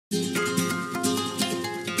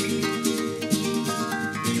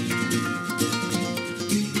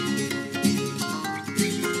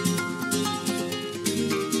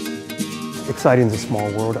exciting is a small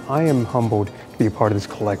world. I am humbled to be a part of this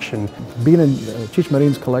collection. Being in Cheech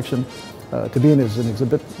Marin's collection, to be in his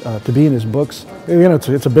exhibit, to be in his books, you know,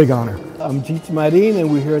 it's a big honor. I'm Cheech Marin,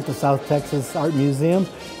 and we're here at the South Texas Art Museum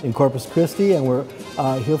in Corpus Christi, and we're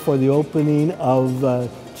here for the opening of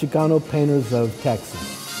Chicano Painters of Texas.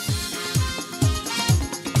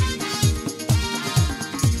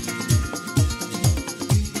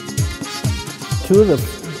 Two of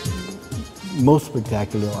the most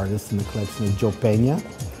spectacular artists in the collection are Joe Peña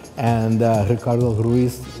and Ricardo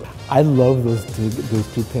Ruiz. I love those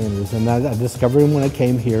two painters, and I discovered them when I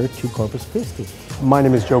came here to Corpus Christi. My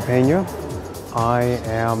name is Joe Peña. I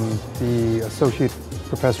am the Associate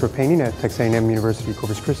Professor of Painting at Texas A&M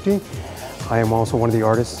University-Corpus Christi. I am also one of the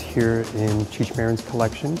artists here in Cheech Marin's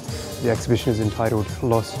collection. The exhibition is entitled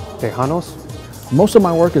Los Tejanos. Most of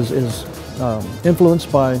my work is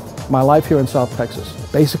influenced by my life here in South Texas.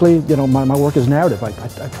 Basically, you know, my work is narrative. I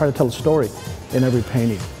try to tell a story in every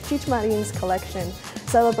painting. Cheech Marin's collection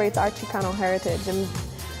celebrates our Chicano heritage, and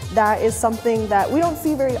that is something that we don't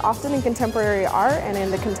see very often in contemporary art and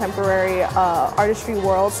in the contemporary artistry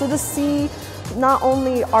world. So to see not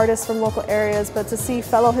only artists from local areas, but to see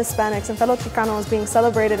fellow Hispanics and fellow Chicanos being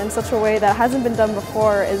celebrated in such a way that hasn't been done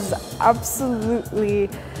before is absolutely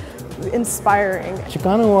inspiring.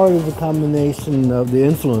 Chicano art is a combination of the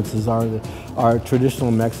influences are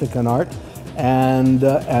traditional Mexican art and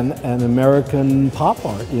American pop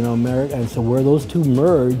art, you know, and so where those two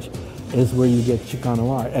merge is where you get Chicano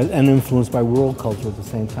art, and influenced by world culture at the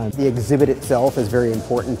same time. The exhibit itself is very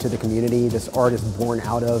important to the community. This art is born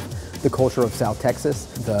out of the culture of South Texas,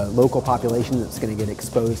 the local population that's going to get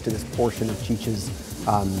exposed to this portion of Cheech's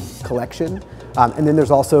collection. And then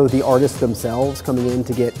there's also the artists themselves coming in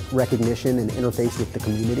to get recognition and interface with the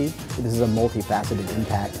community. This is a multifaceted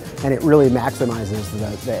impact, and it really maximizes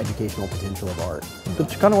the educational potential of art. The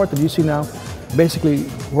Chicano art that you see now basically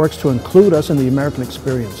works to include us in the American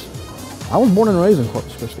experience. I was born and raised in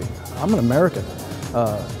Corpus Christi. I'm an American,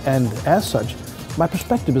 and as such, my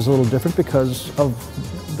perspective is a little different because of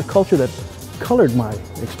the culture that colored my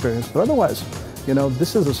experience. But otherwise, you know,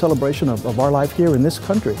 this is a celebration of our life here in this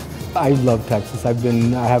country. I love Texas. I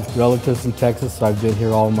have relatives in Texas, so I've been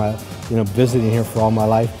here all my, visiting here for all my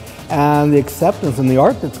life. And the acceptance and the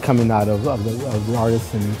art that's coming out of the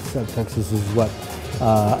artists in South Texas is what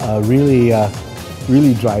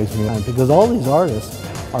really drives me on, because all these artists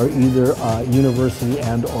are either university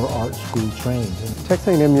and/or art school trained. Texas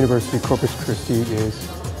A&M University-Corpus Christi is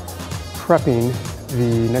prepping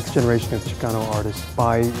the next generation of Chicano artists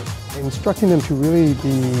by instructing them to really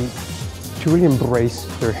embrace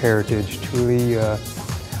their heritage, to really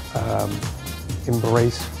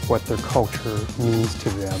embrace what their culture means to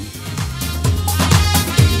them.